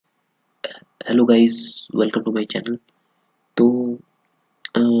Hello guys, welcome to my channel. तो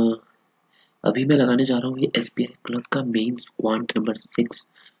अ, अभी मैं लगाने जा रहा हूँ ये एसबीआई क्लर्क का मेंस क्वांट नंबर 6।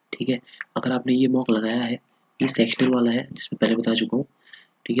 ठीक है। अगर आपने ये मॉक लगाया है, ये सेक्शनल वाला है जिसमें पहले बता चुका हूँ।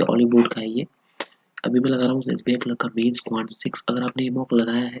 ठीक है, ऑल बोर्ड का है ये। अभी मैं लगा रहा हूँ एसबीआई क्लर्क का मेंस क्वांट 6। अगर आपने ये मॉक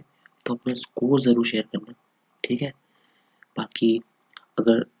लगाया है तो अपना स्कोर ज़रूर शेयर करना। ठीक है। बाकी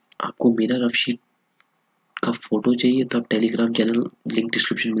अगर आपको मेरा रफ शीट का फोटो चाहिए तो आप टेलीग्राम चैनल लिंक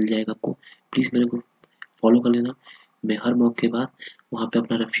डिस्क्रिप्शन मिल जाएगा आपको। प्लीज़ मेरे को फॉलो कर लेना। मैं हर मॉक के बाद वहाँ पे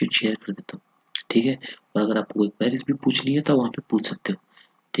अपना रफ शीट शेयर कर देता हूँ। ठीक है। और अगर आपको कोई क्वेरीज भी पूछनी है तो वहाँ पे पूछ सकते हो।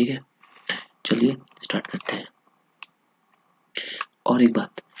 ठीक है। चलिए स्टार्ट करते हैं। और एक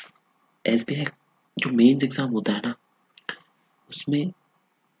बात, एसबीआई जो मेंस एग्जाम होता है ना, उसमें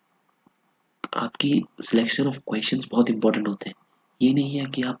आपकी सिलेक्शन ऑफ क्वेश्चंस बहुत इंपॉर्टेंट होते हैं। ये नहीं है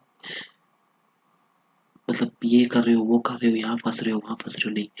कि आप मतलब ये कर रहे हो, वो कर रहे हो, यहाँ फंस रहे हो, वहाँ फंस रहे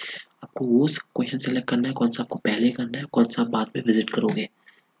हो, नहीं। आपको वो क्वेश्चन सेलेक्ट करना है, कौन सा आपको पहले करना है, कौन सा आप बाद में विजिट करोगे।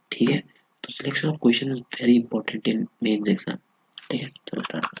 ठीक है। तो selection of question is very important in men's exam. ठीक है, चलो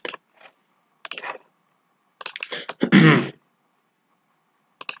स्टार्ट करते हैं।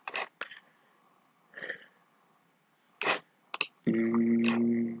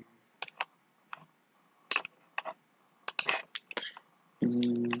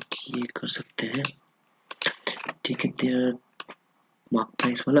 ये कर सकते हैं। ठीक है, तेरा मार्क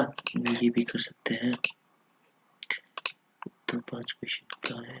प्राइस वाला ये भी कर सकते हैं। तो 5 क्वेश्चन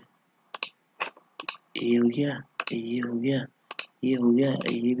का है। ये हो गया, ये हो गया, ये हो गया,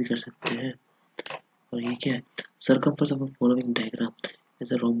 ये भी कर सकते हैं। और ये क्या है? Circumference of a following diagram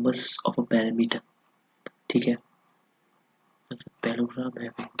is a rhombus of a parameter. ठीक है। पैराग्राम है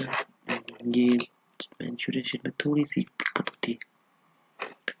ये मेंसुरेशन में थोड़ी सी दिक्कत होती है।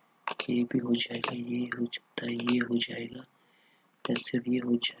 ये भी हो जाएगा, ये हो जाता है, ये हो जाएगा, ऐसे भी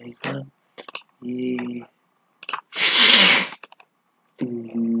हो जाएगा। ये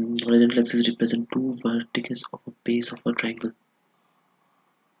horizontal axis represent two vertices of a base of a triangle.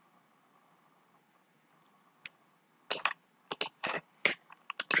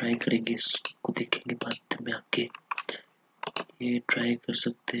 Try करेंगे, इसको देखेंगे बाद में आके। ये ट्राई कर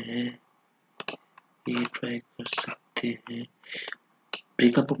सकते हैं, ये ट्राई कर सकते हैं।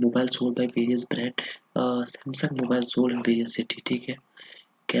 Breakup of mobile sold by various brand, Samsung mobile sold in various city. ठीक है।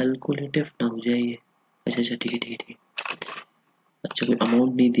 कैलकुलेटिव ना हो जाए ये। अच्छा, ठीक है, ठीक है, ठीक है। अच्छा, कोई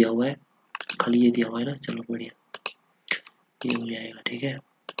अमाउंट नहीं दिया हुआ है, खाली ये दिया हुआ है ना। चलो बढ़िया, ये हो जाएगा। ठीक है।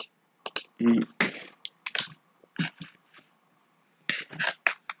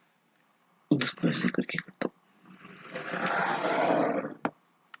 इसको ऐसे करके करता हूँ।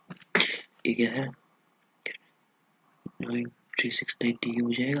 ये क्या है? 3690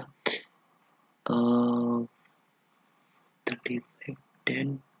 हो जाएगा। 35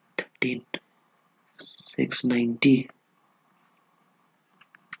 10 13 690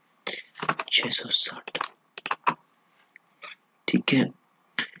 660। ठीक है।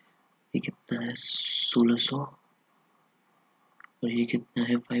 ये कितना है? 1600। और ये कितना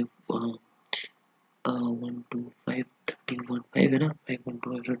है? 5 1 2 5 31 5 है ना। 5 1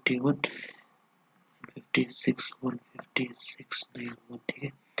 2 51 56 156 91। ठीक है।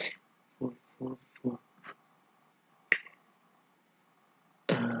 4 4 4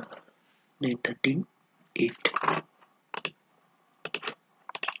 नहीं 38।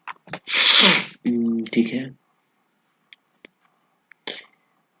 ठीक है।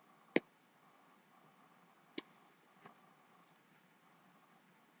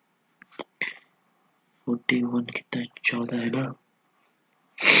 41 कितना है? 14 है ना।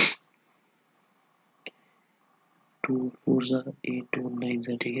 2 4 8 1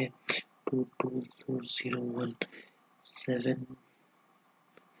 9 ठीक है। 2 2 4 0 1 7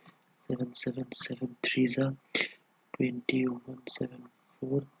 7 7 7 3 21 7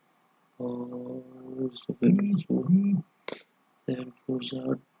 4 और 7 4 7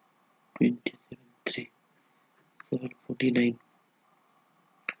 4 27 3 7 49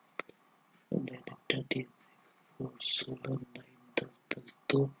 30 4 16 9 10 10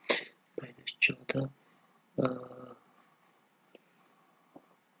 2 माइनस 14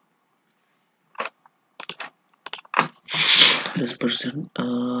 10%।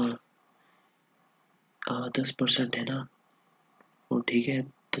 10% है ना। और ठीक है,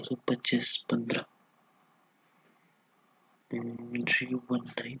 225 15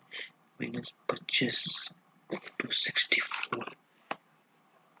 319 माइनस 25 264।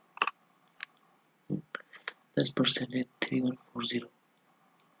 10% है 3140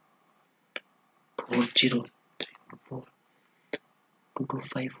 40 314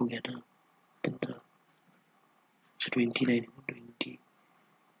 225 हो गया ना। 15 29 20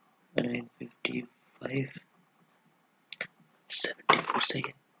 9 74 सही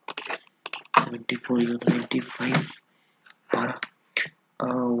है, 74 95 12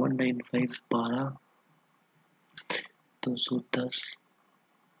 195 12 210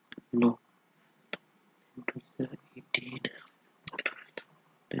 9 18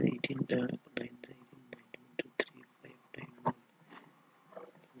 18 9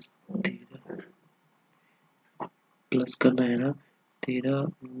 प्लस करना है ना 13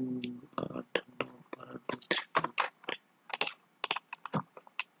 8 9 12 2 3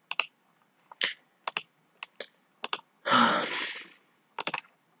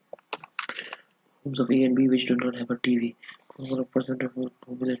 homes of A and B which do not have a TV. Number of percent of home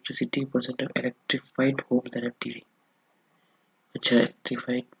with electricity, percent of electrified homes that have TV. अच्छा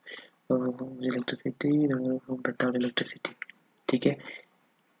electrified electricity, number of home without electricity. ठीक है,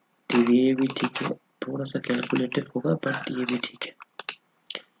 TV ये भी ठीक है, थोड़ा सा calculative होगा बट ये भी ठीक है,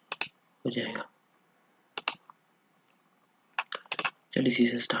 हो जाएगा। चल इसी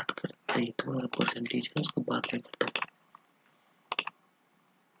से स्टार्ट करते हैं, थोड़ा परसेंटेज है उसको बाद में करता हूँ।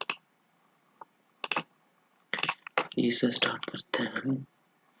 इससे स्टार्ट करते हैं हम।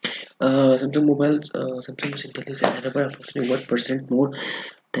 Samsung mobiles, Samsung Intel is available approximately 1% more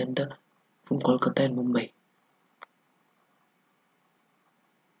than the from Kolkata and Mumbai.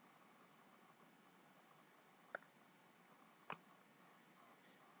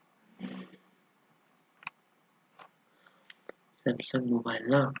 Samsung mobile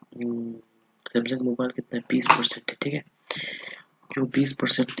ना Samsung मोबाइल कितना है 20% है, ठीक है, जो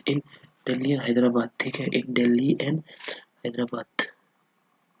 20% इन दिल्ली एंड हैदराबाद, ठीक है, इन Delhi and Hyderabad.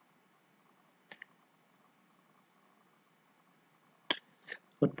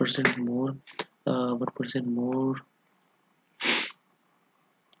 What percent more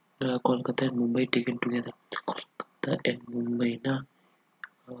Kolkata and Mumbai taken together. Kolkata and Mumbai ना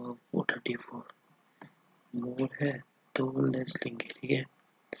 434 मोर है तो लेस लेंगे, ठीक है,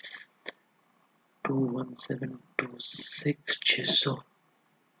 21726 600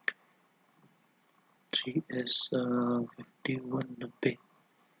 3s 5190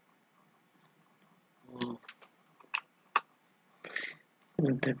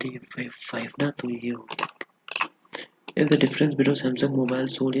 35 ना, तो ये होगा। If the difference between Samsung mobile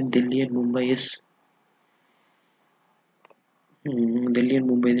sold in Delhi and Mumbai is Delhi and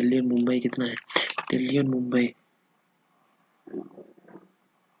Mumbai कितना है, दिल्ली एंड मुंबई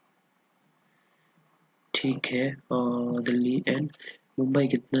ठीक है, और दिल्ली एंड मुंबई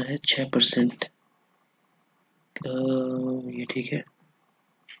कितना है 6%, ये ठीक है।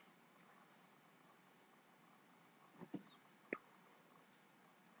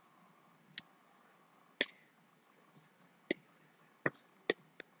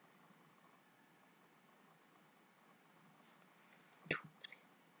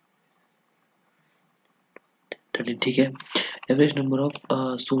 ठीक है, average number of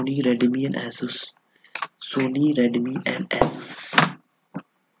Soni Redmi and Asus, Soni Redmi and Asus,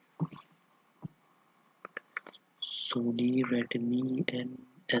 Soni Redmi and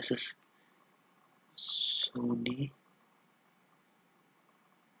Asus, Soni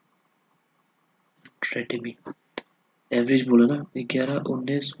Redmi average बोला ना 11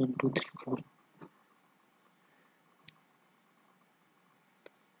 19 1 2 3 4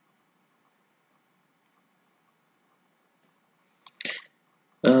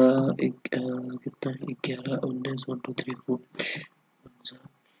 कितना 11 19 1 2 3 4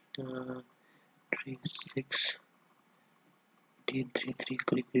 3 6 3 3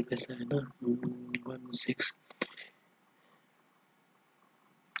 करीब ऐसा है ना 1 6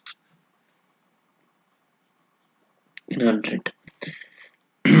 100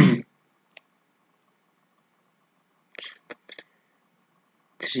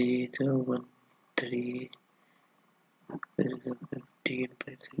 3 1 3 15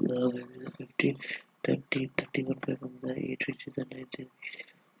 15 30 31 8 9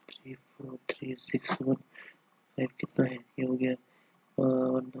 3 4 3 6 1 5 कितना है, ये हो गया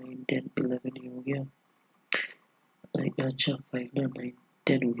 9 10 11 ये हो गया, अच्छा 5 ना 9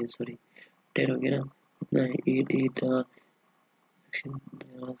 10 हो गया, सॉरी 10 हो गया ना, कितना है 8 8 section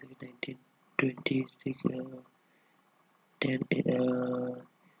 19 20 10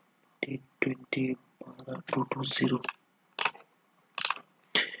 20 220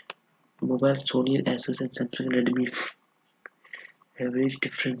 mobile Sony Asus and Samsung Redmi average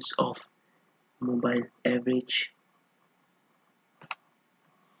difference of mobile average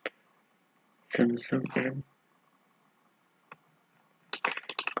Samsung and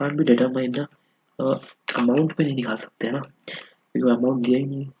can't be determined ना, अमाउंट पे नहीं निकाल सकते हैं ना, क्योंकि अमाउंट दिया ही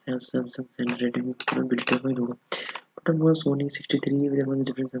नहीं, Samsung and Redmi can't be determined होगा, but I'm Sony 63 with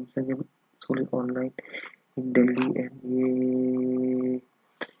the difference Samsung and successfully online in Delhi and ये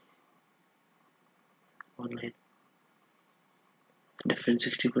online डिफरेंस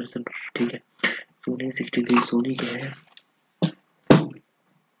 60%, ठीक है। सोनी 63, सोनी क्या है?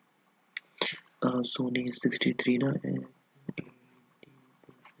 सोनी 63 ना,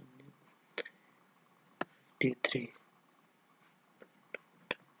 83।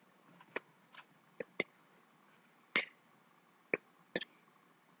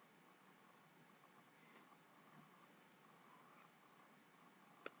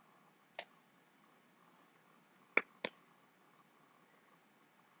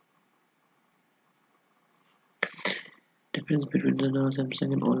 Difference between the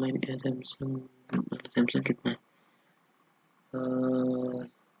Samsung and online है, सैमसंग कितना है?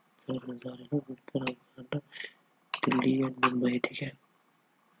 4,000 है ना, 70,000 दिल्ली एंड मुंबई, ठीक है।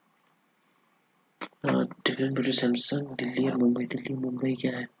 डिफरेंस बिटवीन सैमसंग दिल्ली और मुंबई, दिल्ली मुंबई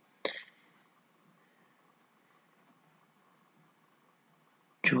क्या है?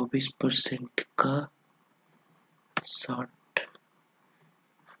 24% का 60%,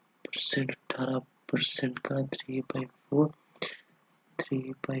 18% का 3/4,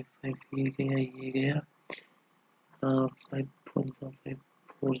 3/5 ये गया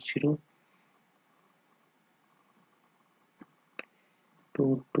 5.540,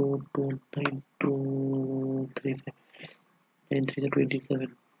 229,235, 9 3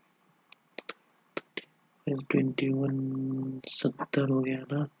 27, 21 70 हो गया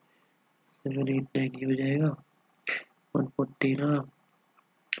ना, 789 ये हो जाएगा 140 ना,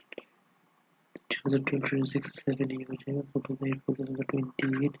 2026 7 ये हो जाएगा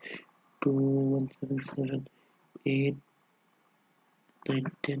 428, 2177, 8 9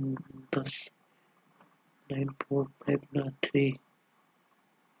 10 10 9 4 5 ना 3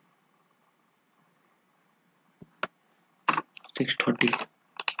 630।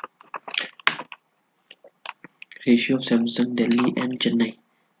 Ratio of Samsung Delhi and Chennai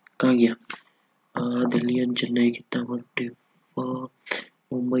कहाँ गया? दिल्ली एंड चेन्नई कितना? 44।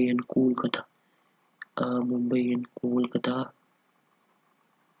 मुंबई एंड कोलकाता, मुंबई एंड कोलकाता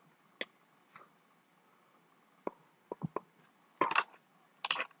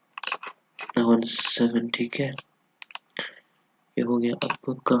 17, ठीक है। ये हो गया।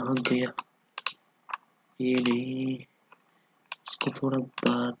 अब कहाँ गया? ये नहीं, इसको थोड़ा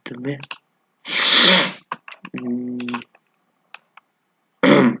बाद में।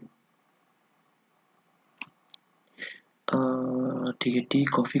 ठीक है, tea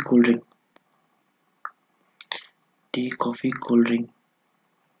coffee cold drink, tea coffee cold drink.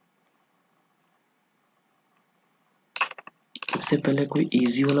 इससे पहले कोई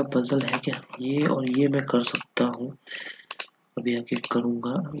इजी वाला पजल है क्या? ये और ये मैं कर सकता हूँ, अभी आके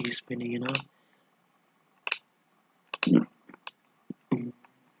करूँगा, इस पे नहीं है ना।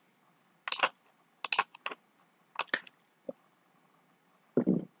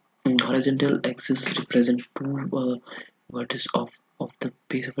 Horizontal axis represent two vertices of the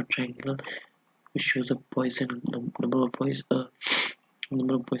base of a triangle, which shows a points and number of points and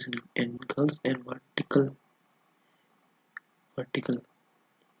angles, and vertical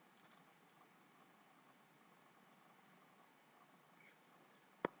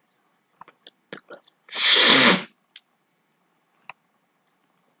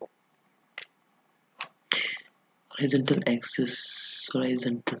horizontal axis,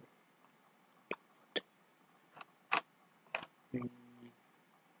 horizontal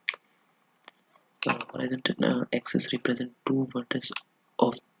axis represent two vertices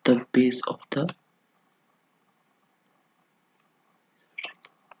of the base of the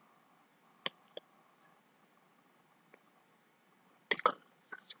vertical.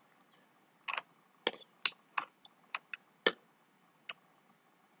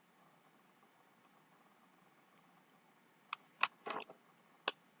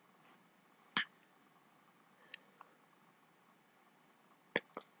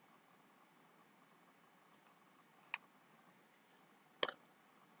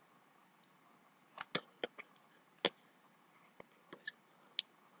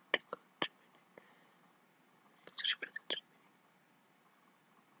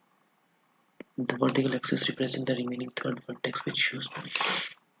 The vertical axis represents the remaining third vertex, which shows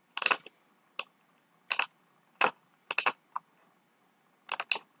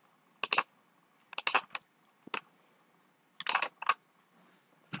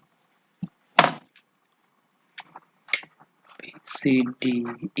B, C, D,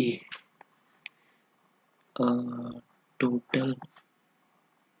 E. Total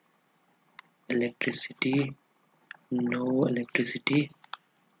electricity, no electricity,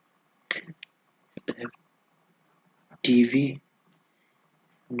 TV,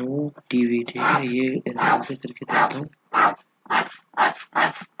 no TV, ठीक है, ये ऐसे करके देखता हूँ।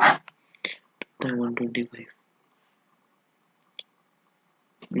 125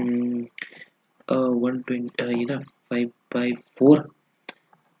 120 ये ना 5/4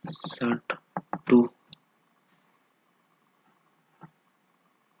 62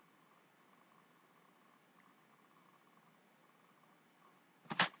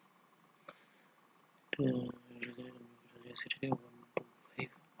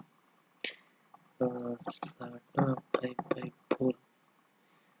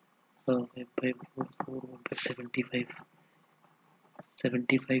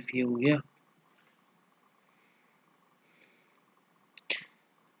 seventy five ये हो गया।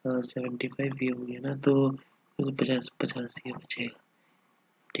 75 ये हो गया ना, तो 50 ये बचेगा,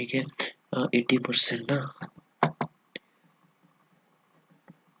 ठीक है। 80% ना,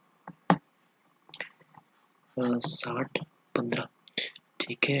 60 15,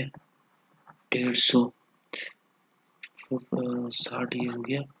 ठीक है। 150 60 ये हो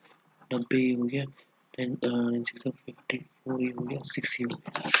गया, 90 ये हो गया, 54 ये हो गया, 6 ये हो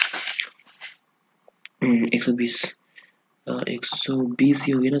गया, 120 120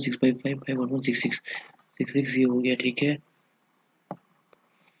 ये हो गया ना, 6/5 ये हो गया, ठीक है।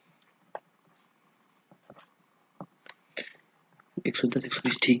 110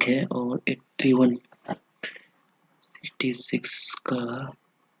 120 ठीक है। और 81 66 का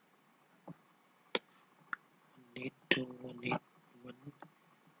 891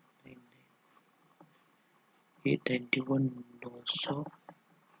 900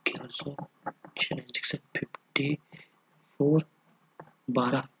 1100 54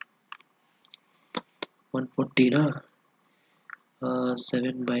 12 140 ना,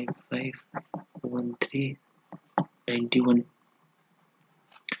 7/5 13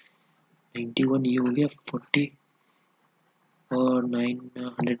 91 ये हो गया 40 और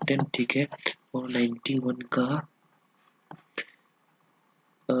 910, ठीक है। और 91 का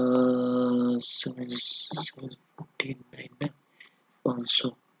 749 ना, 500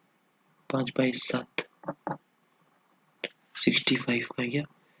 5/7 65 का गया,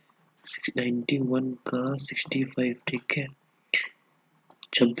 91 का 65, ठीक है।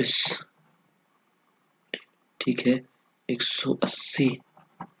 26, ठीक है। 180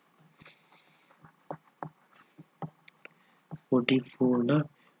 44 ना,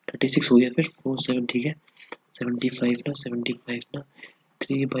 36 हो गया, फिर 47, ठीक है। 75 ना,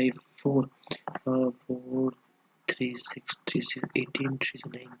 3/4 4 3 6 3 6 18 3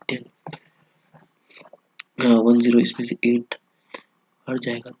 9 10 10 इसमें से 8 हट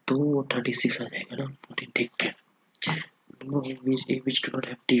जाएगा तो 36 आ जाएगा ना, 14, ठीक है। Which do not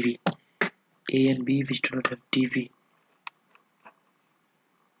have TV, A and B which do not have TV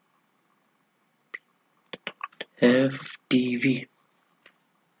have TV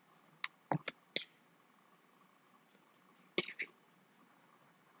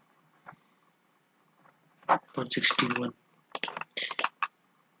 161.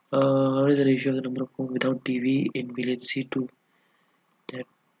 What is the ratio of the number of homes without TV in village C to that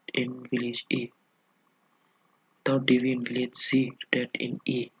in village A? Without TV in village C to that in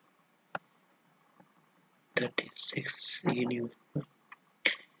E. 36 ये नहीं होगा,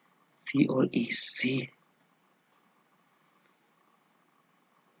 C और E, C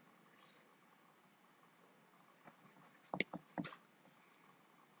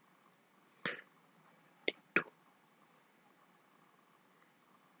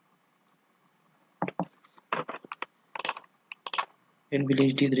in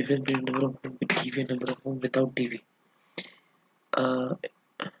village D, the difference between number of homes with TV and number of homes without TV.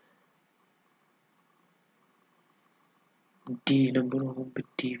 D, number of homes with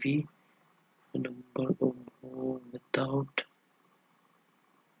TV, number of homes without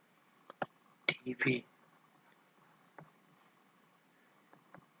TV.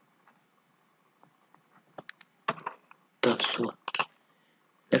 That's what.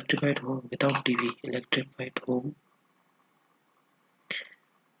 Electrified home without TV. Electrified home.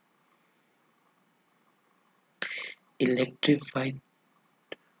 Electrified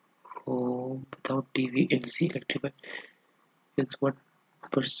home without TV in C. Electrified is what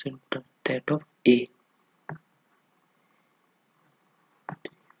percent of that of A?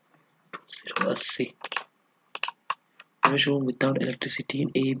 2080. Average home without electricity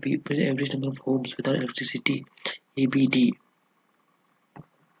in A, B. Average number of homes without electricity A, B, D.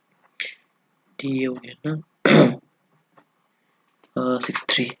 D ये हो गया ना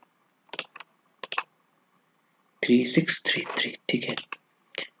 63 3633, ठीक है।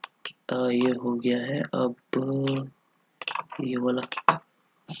 ये हो गया है। अब ये वाला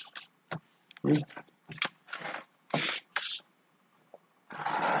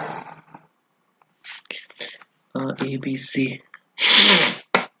ए बी सी,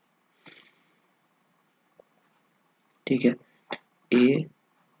 ठीक है, ए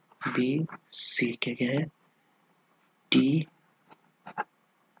बी सी क्या क्या है, टी,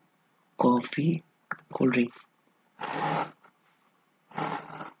 कॉफी, कोल्ड ड्रिंक।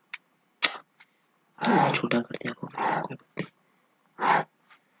 तो छोटा कर दिया कॉफी, कोई बात नहीं,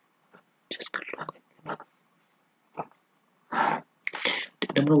 जस्ट कर लो। The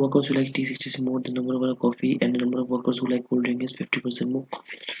number of workers who like tea 60 is more than the number who like coffee, and the number of workers who like cold drink is 50% more.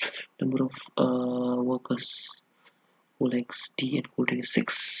 Coffee. Number of workers who likes tea and cold drink is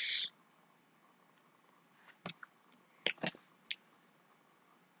 6.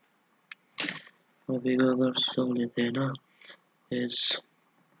 अभी अगर सब लेते हैं ना is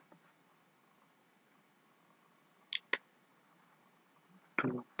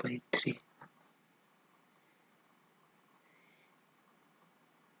 2/3.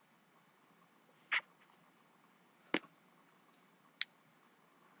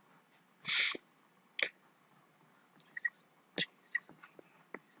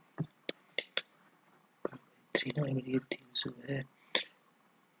 Three ना, अगर ये 300 है,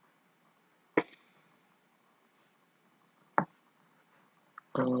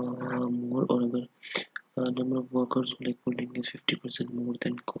 more, और अगर number of workers who like cold drink is 50% more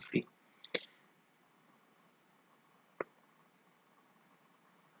than coffee.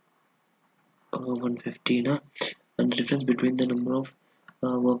 150 na, and the difference between the number of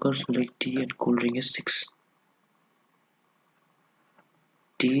workers who like tea and cold drink is 6.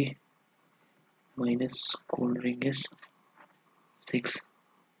 Tea minus cold drink is 6.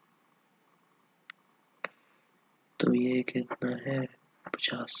 तो ये कितना है,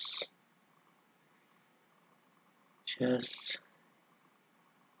 50.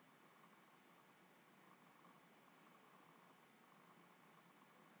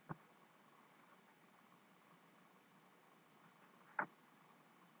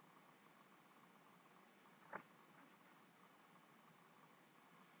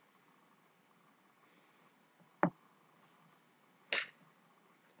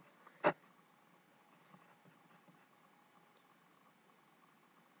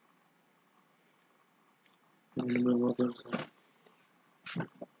 number of workers,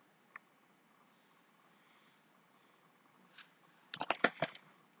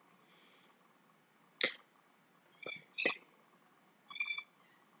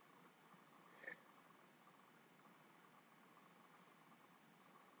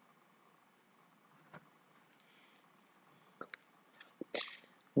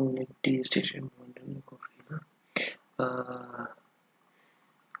 like tea station more than coffee ना,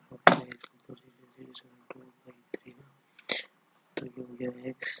 okay, 2/3 ना, तो ये हो गया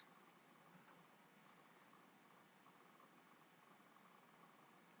x,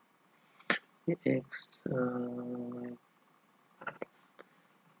 ये x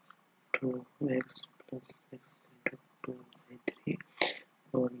 2x plus 6 into 2/3,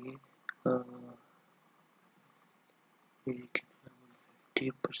 और ये कितना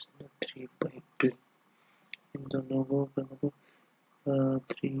 50%, 3/2. इन दोनों को कर दो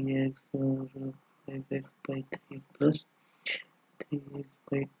 3x और 5x/3 प्लस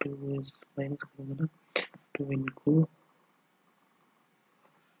 3x/2 इस माइनस करूँगा ना, 2 इनको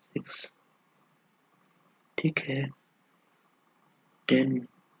 6, ठीक है, 10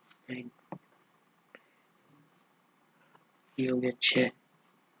 9, ये हो गया 6.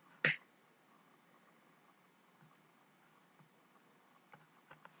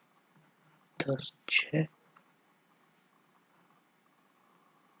 10 6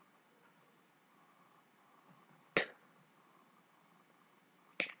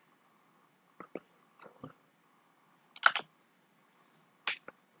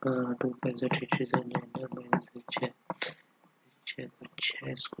 2 5 से 3 से 9 माइनस 6, 6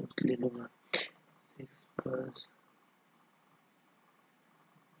 इसको ले लूँगा, 6 प्लस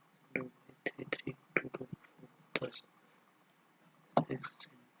 2/3 2 to 4 plus 6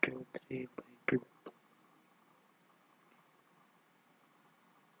 into 3/2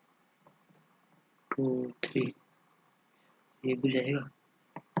 2 3, ये भी जाएगा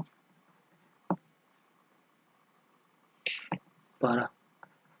 12,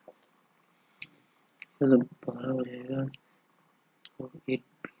 मतलब 12 हो जाएगा, और 8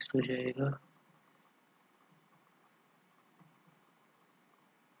 पीस हो जाएगा,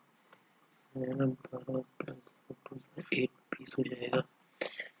 मेरा 12 प्लस 8 पीस हो जाएगा.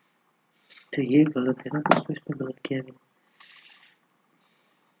 तो ये गलत है ना, कुछ इसमें गलत किया है.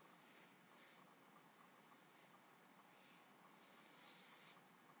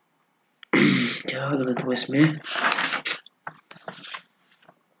 क्या गलत हुआ इसमें?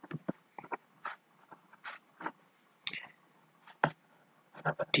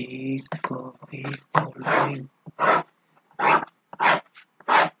 Tea coffee cold drink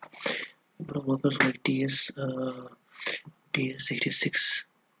workers like TS 66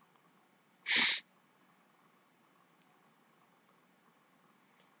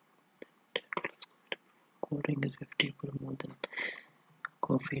 cold drink is 50 पर more than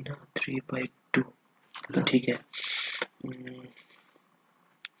coffee ना 3/2 तो ठीक है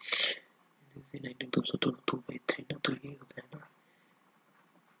 2/3 ना तो ये होता है ना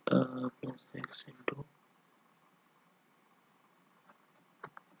प्लस x into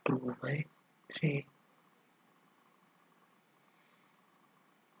 2/3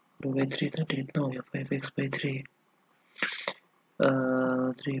 2/3 ना कितना हो गया 5x/3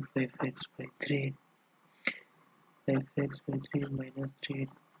 5x/3 5x/3 minus 3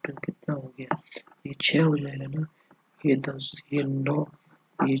 तो कितना हो गया ये 6 हो जाएगा ना ये 10 ये 9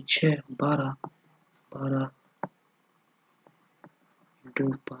 ये 6 12 12 into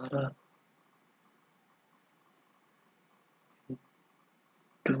 12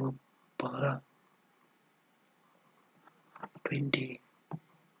 into 12 20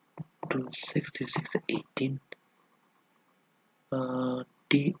 to 66 18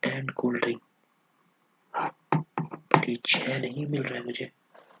 T and cold drink ये 6 नहीं मिल रहा है मुझे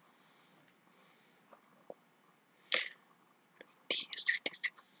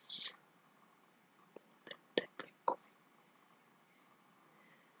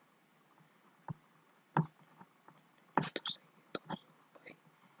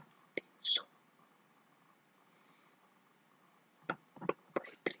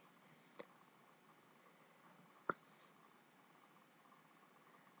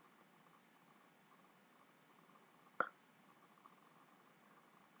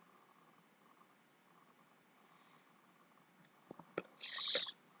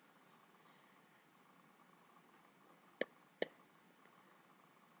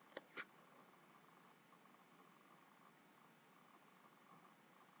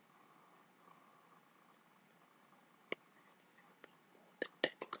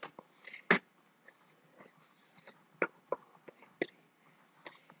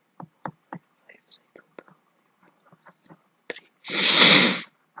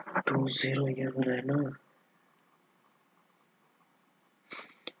तो 0 ये हो रहा है ना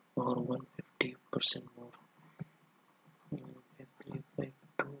और 150% मोर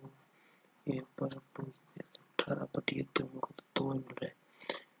 3/2 ये पर 2 18 बट ये दोनों को तो 2 मिल रहा है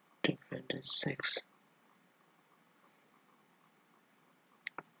डिफरेंट है 6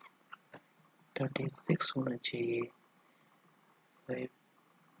 36 होना चाहिए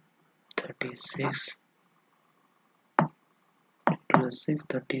 536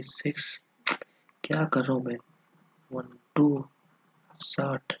 36 क्या कर रहा हूँ मैं 1 2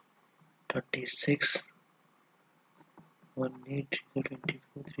 60 36 18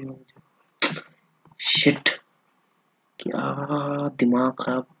 24 3 शिट क्या दिमाग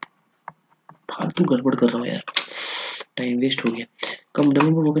खराब फालतू गड़बड़ कर रहा हूँ यार टाइम वेस्ट हो गया कम डबल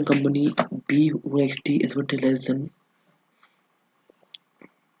में working company B T is less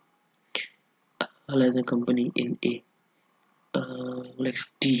than company in A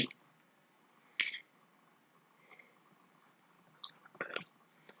T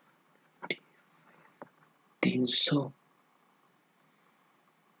 300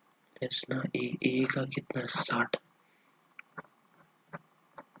 less ना ए का कितना 60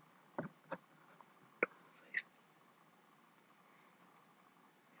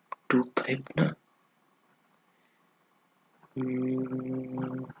 25 ना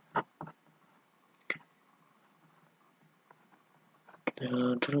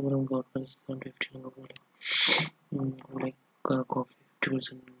like coffee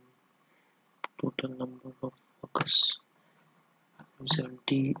 50% total number of workers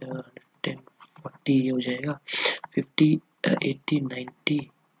 70 10 40 ये हो जाएगा 50 80 90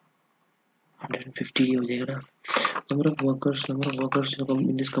 150 ये हो जाएगा ना number of workers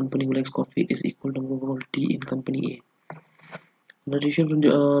in this company who likes coffee is equal to number of tea in company A. The ratio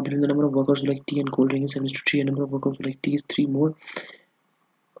between the number of workers who like tea and cold drink is 7:3 and number of workers who like tea is 3 more.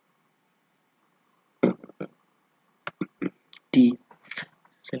 Tea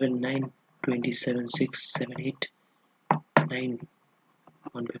 7 9 27 6 7 8 9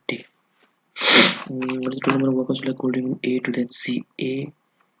 150. What is the total number of workers who like cold drink A to that C A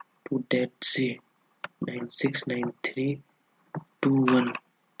to that C 9 6 9 3 2 1.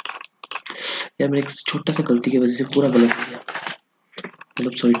 यार मेरे एक छोटा सा गलती की वजह से पूरा गलत हो गया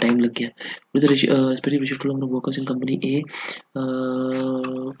मतलब सॉरी टाइम लग गया। with the respective ratio total number of workers in company A,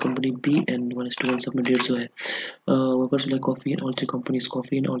 company B and 1:1 सब में 150 है। workers like coffee in all three companies,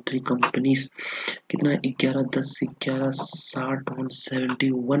 coffee in all three companies कितना 11 10 11 60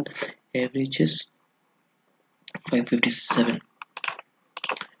 171 averages 557.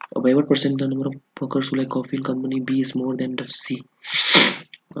 By what percent the number of workers who like coffee in company B is more than the C?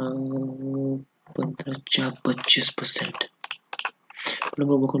 25%.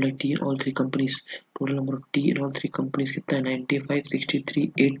 Number of workers like T in all three companies. Total number of T in all three companies कितना है 95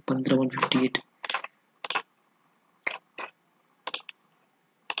 63 8 15 158.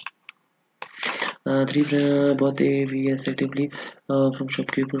 Three bought A B respectively from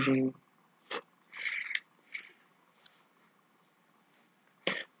shopkeeper.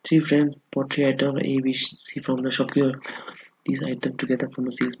 Three friends bought three items A, B, C from the shopkeeper. These items together from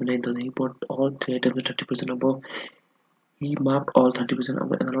the salesman 9,000. He bought all three items with 30% above. He marked all 30%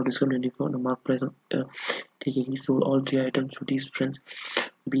 above and allowed discount 24 on the mark price of taking. He sold all three items to these friends.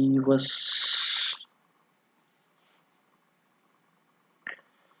 B was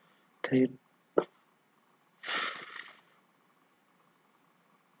 3.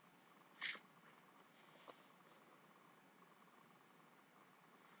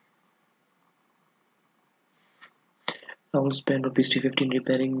 I will spend rupees 350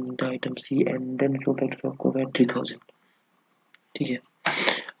 repairing the item C and then sold the stock at 3000. ठीक है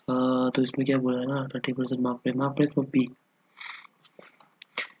तो इसमें क्या बोला है ना 30% mark price for B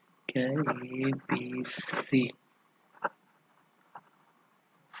क्या है A B C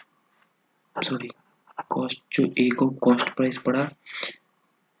sorry cost जो ए को कॉस्ट प्राइस पड़ा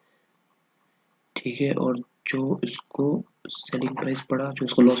ठीक है और जो इसको सेलिंग प्राइस पड़ा जो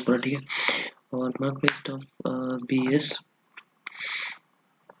उसको लॉस पड़ा ठीक है और mark price of B is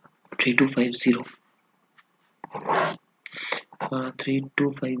 3250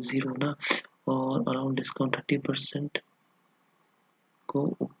 3250 ना और अराउंड डिस्काउंट 30% को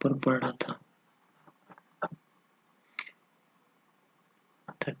ऊपर पड़ रहा था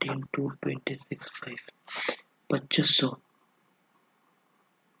 13,226.5 2500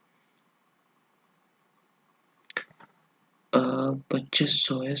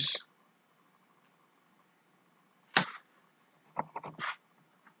 2500 is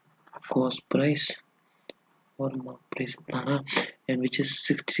cost price or mark price and which is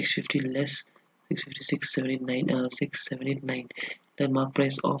 650 less 679 679 the mark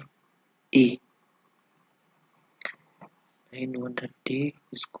price of A 930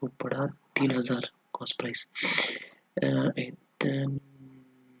 इसको पड़ा 3000 cost price and then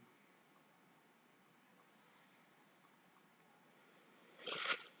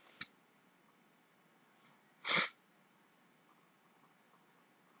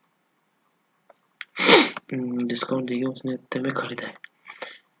discount देगा उसने इतने में खरीदा है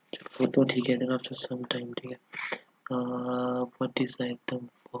वो तो ठीक है देन आफ्टर सम टाइम ठीक है what is the item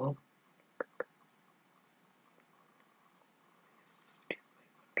for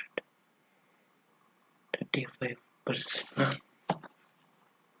 35%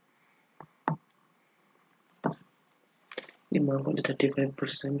 ये मांग वाले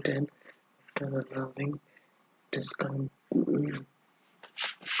 35% and after allowing discount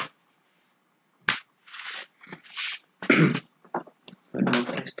mark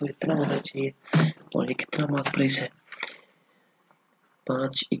price तो इतना होना चाहिए और ये कितना मार्क प्राइस है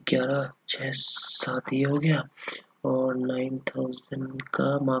 5 11 6 7 ये हो गया और 9000 का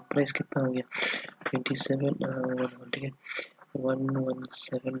मार्क प्राइस कितना हो गया 27 ठीक है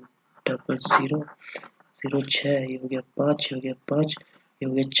 11700 06 ये हो गया 5 ये हो गया 5 ये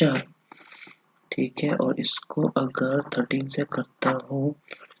हो गया 4 ठीक है और इसको अगर 13 से करता हूँ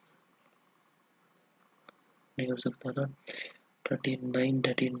नहीं हो सकता ना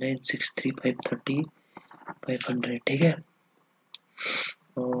 39 63 530 500 ठीक है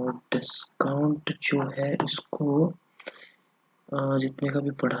और डिस्काउंट जो है इसको जितने का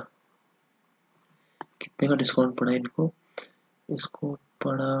भी पड़ा कितने का डिस्काउंट पड़ा इनको इसको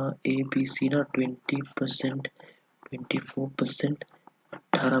पड़ा ए बी सी ना 20% 24%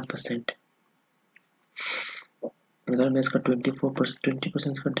 18% अगर मैं इसका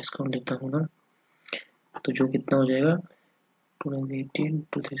 20% का डिस्काउंट लेता हूँ ना तो जो कितना हो जाएगा 2018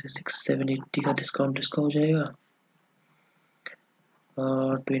 2006 780 का डिस्काउंट इसका हो जाएगा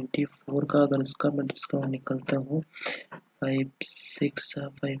 24 का अगर इसका मैं डिस्काउंट निकलता हूँ 5 6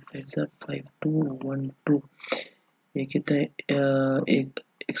 5 5 5 2 1 2 ये कितना है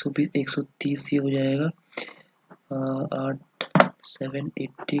 120 130 ये हो जाएगा 8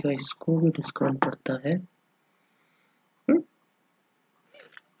 780 का इसको भी डिस्काउंट पड़ता है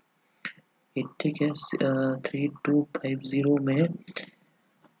ठीक है 3250 में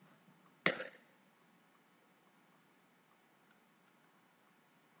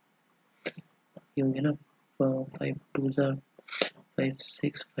ये हो गया ना 5 2 5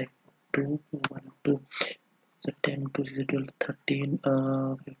 6 5 2 1 2 10 2 12 13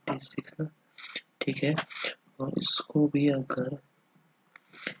 56 ना, ठीक है। और इसको भी अगर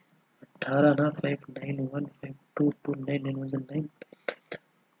 18 ना 5 9 1 5 2 2 9 9 1 9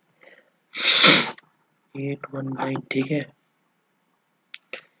 8 1 9, ठीक है।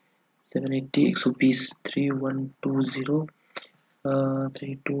 780 120 3 1 2 0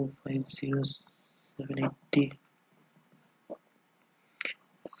 3 2 5 0 780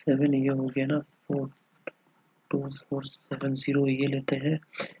 7, ये हो गया ना 4 2 4 7 0, ये लेते हैं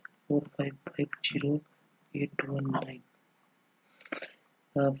 4 5 5 0 8 1 9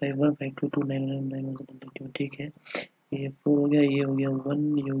 5 1 5 2 2 9 9 9 1, ठीक है। ये 4 हो गया, ये हो गया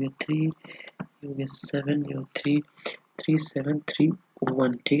 1, ये हो गया 3, ये हो गया 7, ये हो 3 3 7 3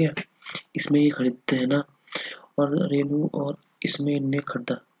 1, ठीक है। इसमें ये खरीदते हैं ना, और रेनू और इसमें इनने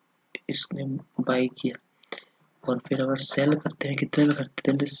खरीदा, इसने बाई किया, और फिर अगर सेल करते हैं कितने में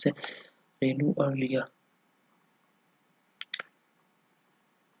खरीदते हैं, जिससे रेनू और लिया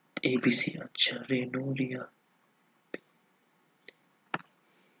ABC, अच्छा रेनू लिया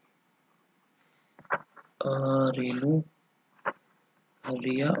रेनू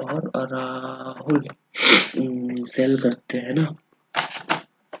रिया और राहुल सेल करते हैं ना,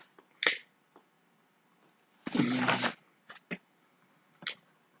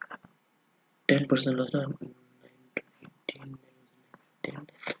 10% लॉस ना, 19 10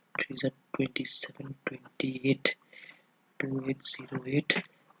 3 27 28 2808,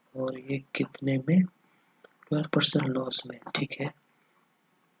 और ये कितने में 12% लॉस में, ठीक है।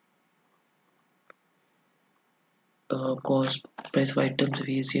 cost price of items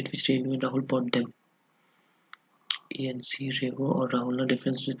VAC at which Renu and Rahul bought them. ENC Revo और राहुल ना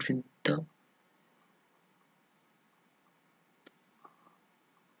difference between the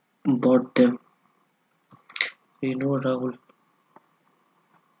bought them. Renu और राहुल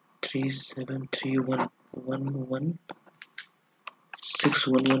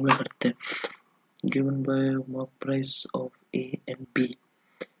 373111 में करते हैं, given by mark price of A and B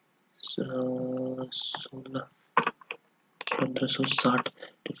 16 1560,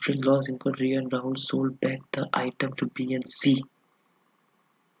 different loss incurred. Ria and Rahul sold back the item to B and C.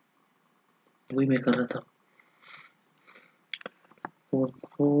 वही मैं कर रहा था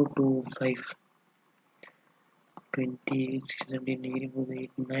 4425 28 17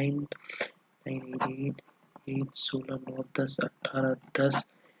 8 9 9 8 16 9 10 18 10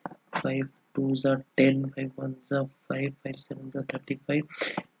 5 2 10 5 1 5 5 7 35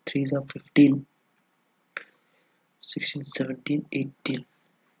 3 15 16 17 18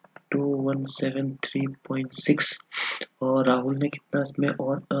 2173.6, और राहुल ने कितना इसमें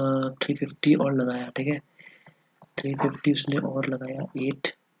और 350 और लगाया, ठीक है। 350 उसने और लगाया 8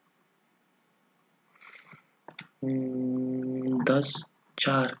 10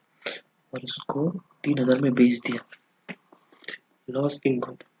 4, और इसको 3000 में बेच दिया। लॉस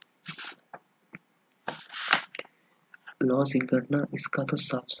इनकम ना, इसका तो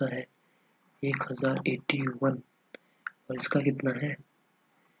साफ सा है 1081, और इसका कितना है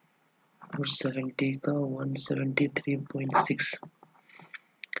 470 का 173.6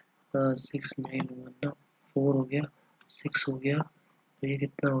 691 ना, 4 हो गया 6 हो गया, तो ये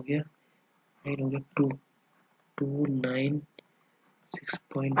कितना हो गया 9 हो गया 2 9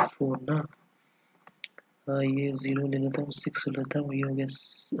 6.4 ना, ये 0 ले लेता हूँ 6 लेता हूँ, ये हो गया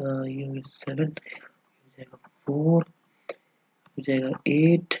 7, हो जाएगा 4, हो जाएगा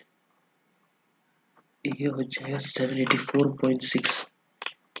 8, ये हो जाएगा 784.6।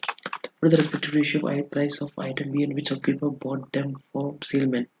 What is the respective ratio of price of item B and which shopkeeper bought them from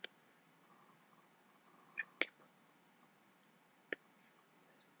salesman?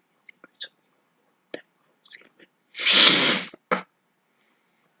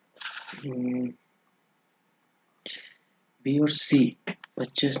 B और C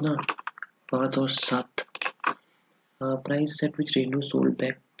 25 ना, 5 और 7, price at which Renu sold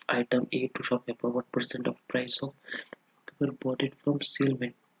back item A to shopkeeper. What percent of price of shopkeeper bought it from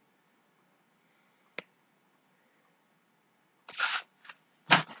salesman?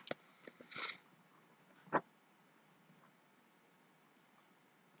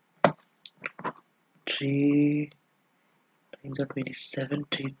 Three 27,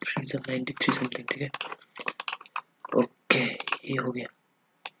 3 3 93 something, ठीक है। Okay, ये हो गया।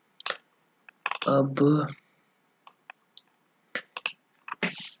 अब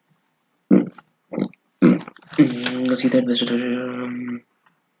सीधा इन्वेस्टर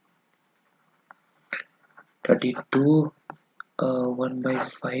 32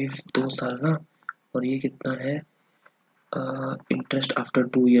 1/5 2 साल ना, और ये कितना है इंटरेस्ट आफ्टर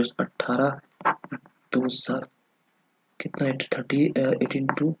 2 इयर्स 18 दो साल कितना है 30 18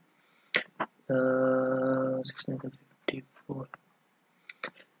 टू 654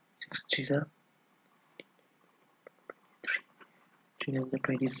 6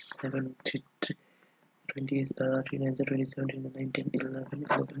 327 20 327 19 11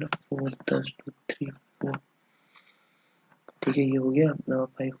 11 4 10 2 3 4 ठीक है ये हो गया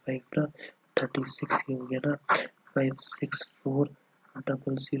 5 5 ना 36 ये हो गया ना 5 6 4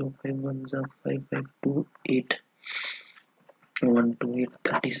 0 5 1 5 5 2 8 1 2 8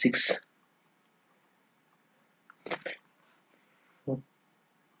 36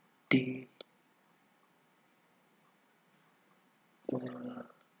 40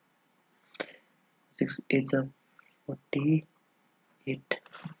 6 8 48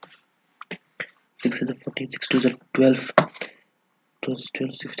 6 is a 14 6 2 is a 12 12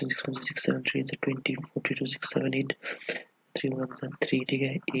 16 16 6 7 3 is a 20 42 6 7 8 3 1 is a 3 ठीक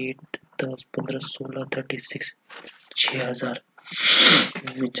है 8 10 15 16 36 6000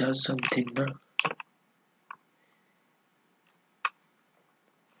 which are something ना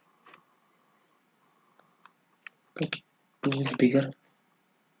 2 is bigger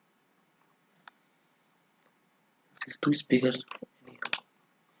 2 is bigger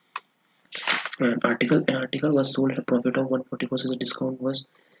an article was sold at a profit of 140 versus the discount was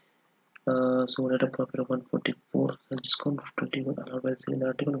sold at a profit of 144 the discount of 21 allowed by the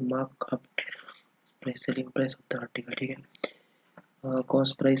article mark up price selling price of the article ठीक है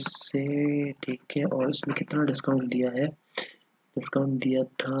cost price से ठीक है और इसमें कितना discount दिया है डिस्काउंट दिया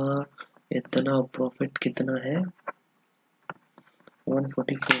था इतना प्रॉफिट कितना है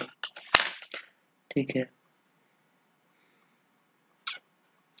 144 ठीक है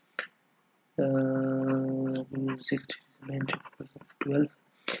 12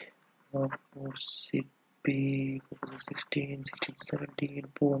 4 CP 16 16 17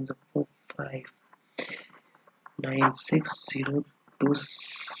 4 on the 4 5 9 6 0 2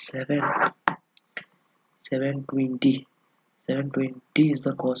 7 720 720 is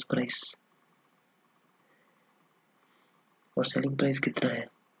the cost price और सेलिंग प्राइस कितना है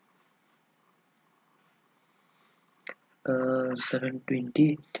 720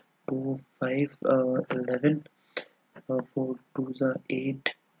 2 5 11 4 2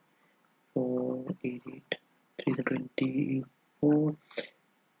 8 4 8 3 24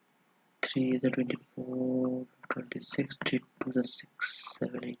 3 24 26 3 2 6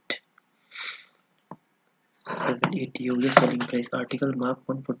 7 8 780 हो गया selling price article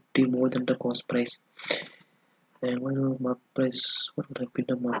mark 140 more than the cost price and what was mark price what would have been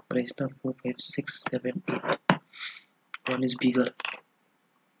the mark price now 4 5 6 7 8 one is bigger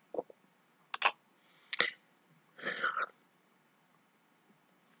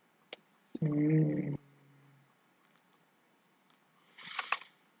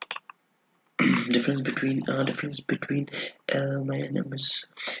difference between L minus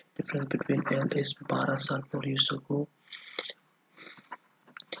difference between L is 12 साल 4 years ago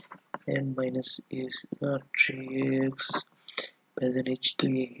and minus is 3x present age तो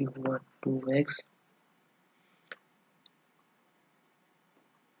यही हुआ 2x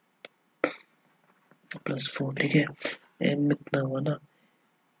plus 4 ठीक है m इतना हुआ ना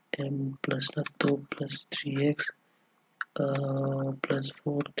m plus ना 2 plus 3x plus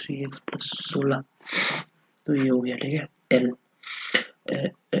 4 3x plus 16 तो ये हो गया ठीक है L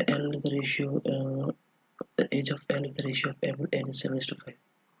L the ratio the age of L is the ratio of M and N is 7:5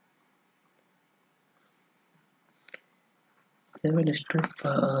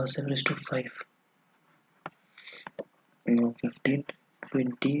 7:5 15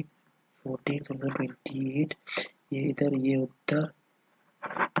 20 14 28 ये इधर ये उधर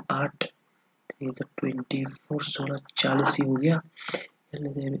 8 इधर 24 16 40 ही हो गया L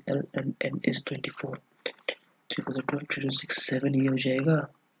and N is 24 3 12 3 6 7 ये हो जाएगा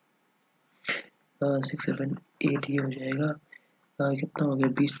 6 7 8 ये हो जाएगा कितना हो गया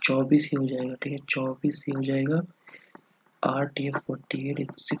 20 24 ही हो जाएगा ठीक है 24 ही हो जाएगा 8 ये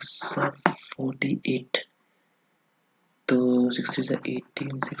 48 6 48 तो 60 से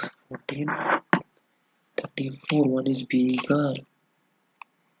 18 6 14 34 one is bigger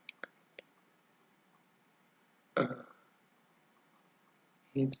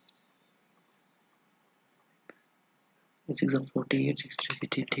it's 48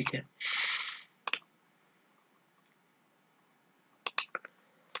 63 ठीक है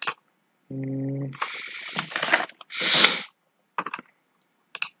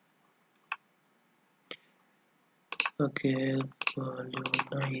ओके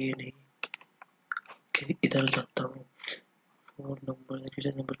ना ये नहीं ओके इधर जाता हूँ 4 number the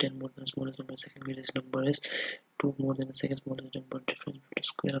greatest number 10 more than the smallest number second greatest number is 2 more than the second smallest number difference between the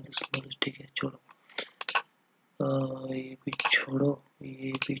square of the smallest ठीक है छोड़ो ये भी छोड़ो,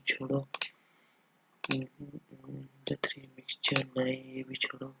 ये भी छोड़ो, थ्री मिक्सचर नहीं, ये भी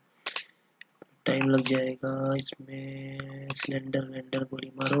छोड़ो, टाइम लग जाएगा इसमें। सिलेंडर वेंडर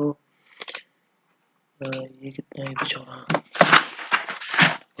गोली मारो। ये कितना है, कुछ होगा।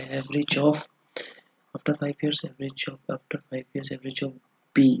 Average of after 5 years, average of after 5 years, average of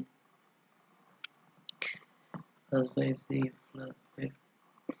B plus 5 plus 5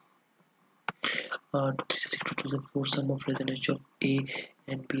 2 3 6 2 2 4 sum of present age of A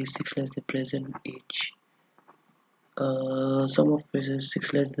and B is 6 less the present age. Sum of present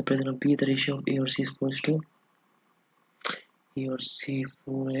 6 less the present of B, the ratio of A or C is 4 to A or C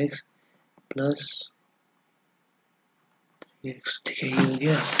 4x plus x। ठीक है, ये हो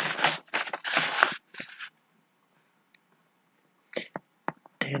गया।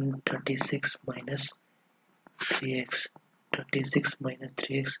 10 36 minus 3x, 36 minus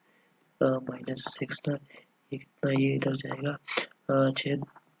 3x minus 6 ना, ये कितना, ये इधर जाएगा। 6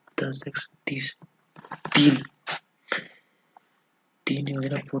 10 x 30, 3 3 हो गया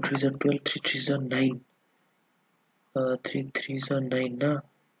ना। 4 3 12, 3 3 9, 3 3 9 ना।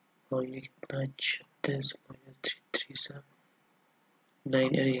 और ये कितना, 36 माइनस 3 3 9।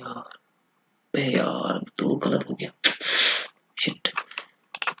 अरे यार, बे यार तो गलत हो गया। शिट,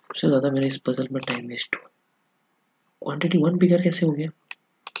 सबसे ज्यादा मेरे इस पजल में टाइम वेस्ट हुआ। क्वांटिटी 1 बिगर कैसे हो गया?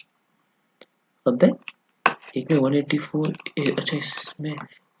 अबे एक में 184, अच्छा इसमें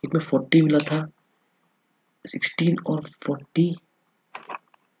एक में 40 मिला था, 16 और 40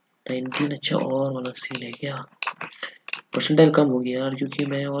 19। अच्छा, और वाला सीन है क्या? परसेंटाइल कम हो गया यार, क्योंकि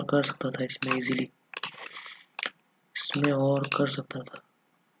मैं और कर सकता था इसमें इजीली, इसमें और कर सकता था।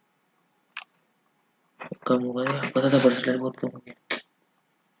 कम हो गया, पता था परसेंटाइल बहुत कम हो गया।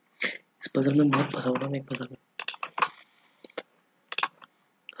 इस पजल में बहुत फंसा हुआ मैं, एक पजल में।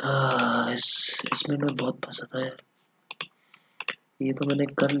 हाँ, इसमें मैं बहुत फंसा था यार। ये तो मैंने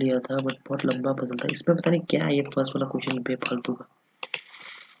कर लिया था, बट बहुत लंबा पजल था। इसमें पता नहीं क्या है, ये फर्स्ट वाला क्वेश्चन बेफालतू का।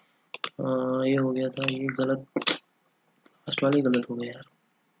 ये हो गया था, ये गलत, फर्स्ट वाला ही गलत हो गया यार।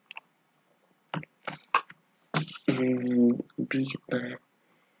 बी कितना है?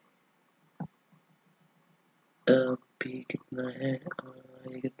 बी कितना है?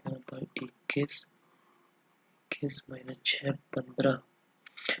 ये कितना पर 21 21 माइनस 6 15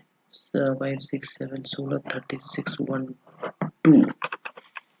 5 6 7 16 36 1 2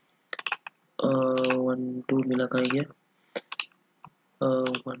 1 2 मिला कहाँ गया?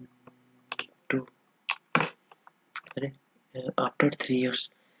 1 2, अरे after 3 years,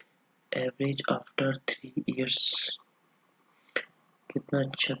 average after 3 years कितना?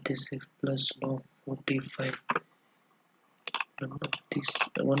 36 प्लस 9 45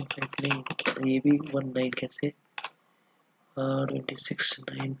 15 नहीं, ये भी 19 कैसे? 26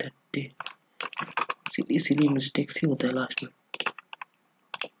 9 30, इसीलिए मिस्टेक ही होता है लास्ट में।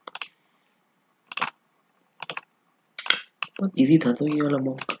 बहुत इजी था तो ये वाला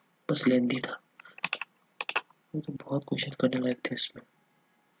मॉक, बस लेंथी था। तो बहुत क्वेश्चन करने लायक थे इसमें।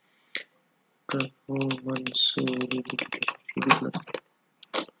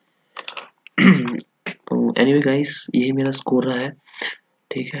 एनीवे गाइस, यही मेरा स्कोर रहा है।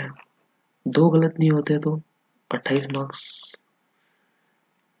 ठीक है, 2 गलत नहीं होते तो 28 मार्क्स,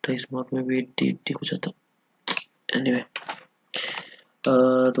 28 मार्क में भी 80 कुछ आता। एनीवे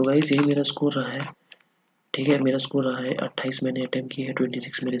तो गाइस, यही मेरा स्कोर रहा है। ठीक है, मेरा स्कोर रहा है 28, मैंने अटेम्प्ट किए हैं,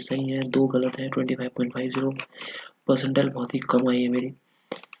 26 मेरे सही हैं, 2 गलत हैं, 25.50। परसेंटाइल बहुत ही कम आई है मेरी।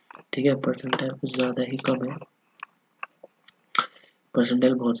 ठीक है, परसेंटाइल कुछ ज़्यादा ही कम है,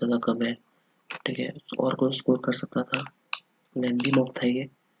 परसेंटाइल बहुत ज़्यादा कम है। ठीक है, और कोई स्कोर कर सकता था। लेंदी मॉक था ये,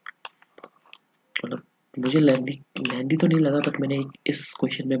 मतलब मुझे लेंदी तो नहीं लगा, बट मैंने इस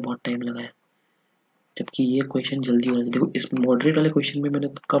क्वेश्चन में बहुत टाइम लगाया, जबकि ये क्वेश्चन जल्दी हो रहा था। देखो, इस मॉडरेट वाले क्वेश्चन में मैंने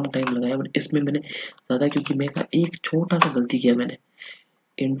कम टाइम लगाया, बट इसमें मैंने ज़्यादा, क्योंकि मैं का एक छोटा सा गलती किया मैंने।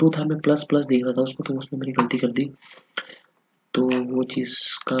 इनटू था, मैं प्लस प्लस देख रहा था उसको, तो उसमें मैंने गलती कर दी, तो वो चीज़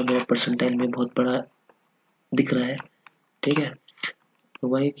का मेरा परसेंटाइल में बहुत बड़ा दिख रहा है। ठीक है, तो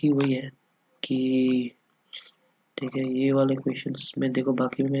वही है कि ठीक है, ये वाले क्वेश्चंस में देखो,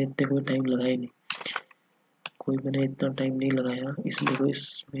 बाकी में मैंने इतने कोई टाइम लगाया नहीं, मैंने इतना टाइम नहीं लगाया। इसमें देखो,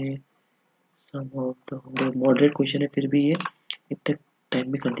 इसमें मॉडरेट क्वेश्चन है, फिर भी ये इतने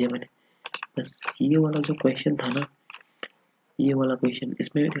टाइम में कर दिया मैंने। बस ये वाला जो क्वेश्चन था ना, ये वाला क्वेश्चन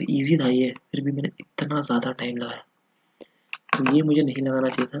इसमें इजी था ये, फिर भी मैंने इतना ज़्यादा टाइम लगाया, तो ये मुझे नहीं लगाना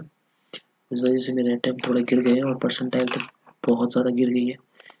चाहिए था। इस वजह से मेरे अटेम्प्ट थोड़ा गिर गए और परसेंटाइल तो बहुत ज़्यादा गिर गई है।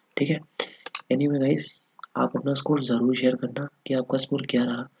 ठीक है, एनीवे गाइस, आप अपना स्कोर ज़रूर शेयर करना कि आपका स्कोर क्या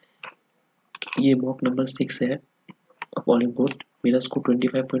रहा। ये मॉक नंबर 6 है ऑल इम्पोर्ट, मेरा स्कोर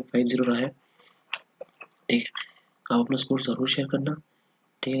 25.50 रहा है। ठीक है, आप अपना स्कोर ज़रूर शेयर करना,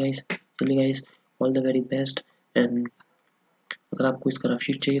 ठीक है गाइस। चलिए guys, all the very best. And अगर आपको इसका रफ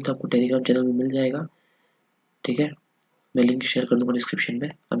शीट चाहिए तो आपको टेलीग्राम चैनल में मिल जाएगा, ठीक है। मैं लिंक शेयर कर दूँगा डिस्क्रिप्शन में,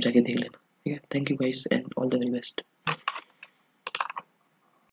 आप जाके देख लेना, ठीक है। Thank you guys and all the very best.